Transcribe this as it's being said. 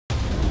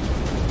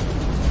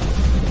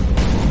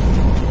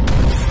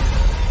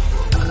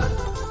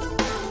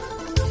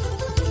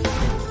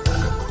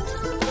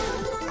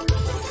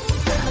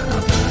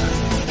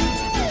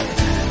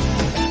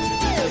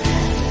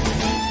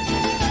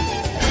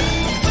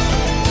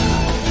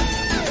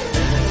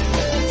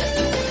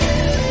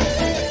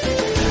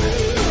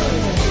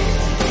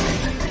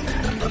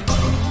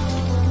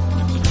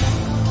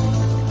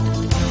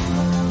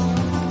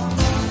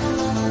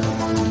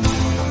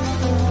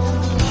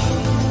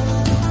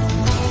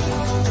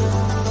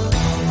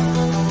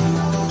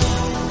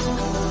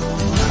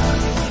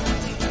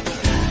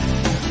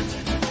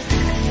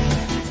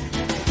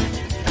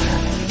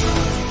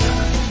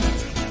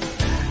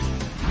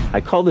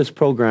call this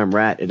program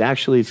RAT. It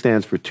actually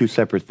stands for two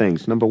separate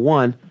things. Number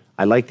one,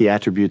 I like the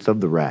attributes of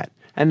the RAT.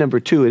 And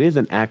number two, it is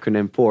an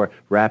acronym for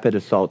Rapid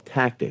Assault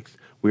Tactics.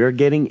 We are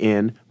getting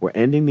in, we're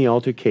ending the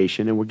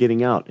altercation, and we're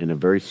getting out in a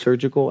very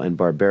surgical and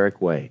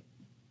barbaric way.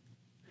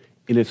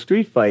 In a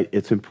street fight,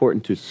 it's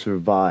important to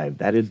survive.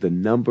 That is the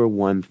number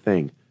one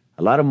thing.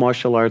 A lot of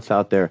martial arts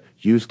out there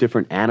use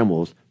different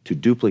animals to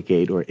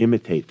duplicate or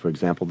imitate, for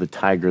example, the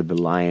tiger, the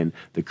lion,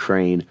 the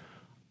crane.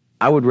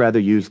 I would rather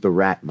use the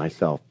rat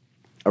myself.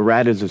 A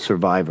rat is a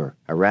survivor.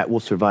 A rat will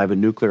survive a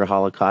nuclear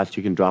holocaust.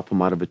 You can drop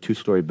him out of a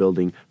two-story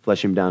building,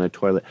 flush him down a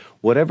toilet.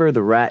 Whatever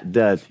the rat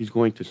does, he's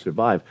going to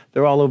survive.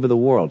 They're all over the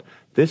world.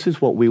 This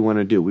is what we want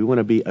to do. We want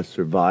to be a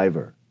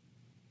survivor.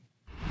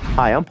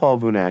 Hi, I'm Paul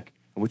Vunak,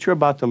 and what you're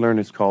about to learn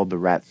is called the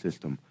RAT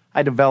system.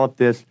 I developed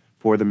this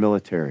for the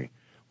military.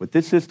 What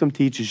this system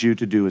teaches you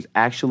to do is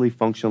actually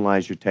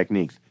functionalize your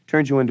techniques,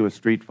 turns you into a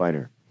street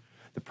fighter.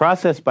 The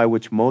process by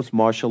which most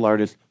martial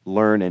artists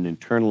learn and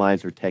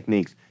internalize their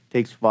techniques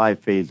takes 5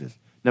 phases.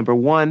 Number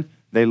 1,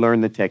 they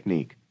learn the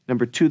technique.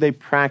 Number 2, they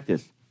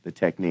practice the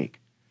technique.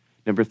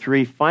 Number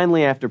 3,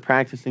 finally, after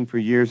practicing for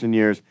years and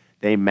years,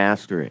 they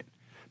master it.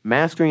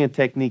 Mastering a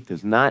technique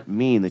does not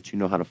mean that you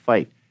know how to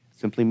fight. It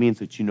simply means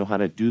that you know how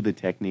to do the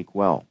technique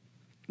well.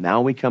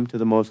 Now we come to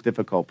the most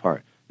difficult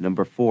part.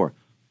 Number 4,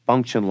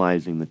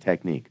 functionalizing the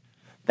technique.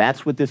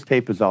 That's what this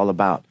tape is all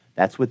about.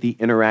 That's what the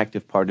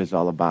interactive part is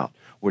all about.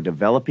 We're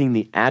developing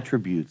the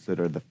attributes that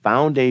are the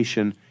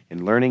foundation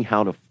in learning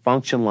how to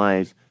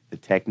functionalize the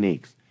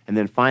techniques. And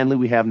then finally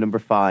we have number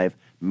 5,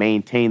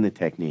 maintain the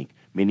technique,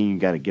 meaning you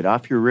got to get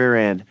off your rear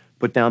end,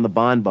 put down the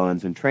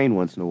bonbons, and train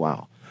once in a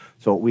while.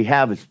 So what we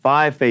have is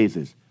 5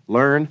 phases: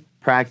 learn,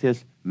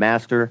 practice,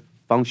 master,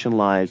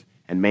 functionalize,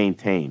 and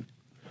maintain.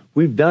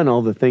 We've done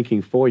all the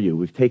thinking for you.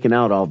 We've taken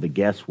out all the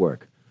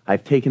guesswork.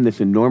 I've taken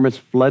this enormous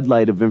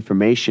floodlight of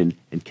information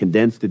and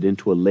condensed it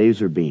into a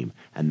laser beam,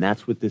 and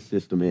that's what this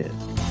system is.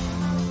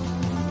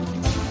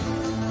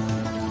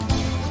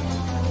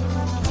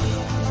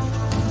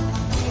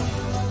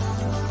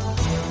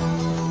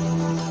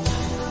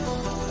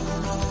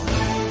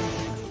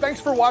 Thanks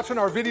for watching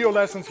our video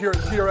lessons here at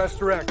TRS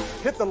Direct.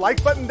 Hit the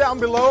like button down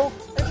below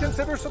and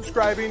consider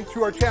subscribing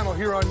to our channel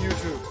here on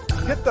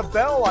YouTube. Hit the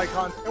bell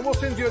icon and we'll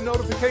send you a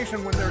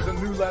notification when there's a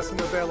new lesson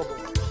available.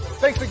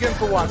 Thanks again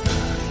for watching.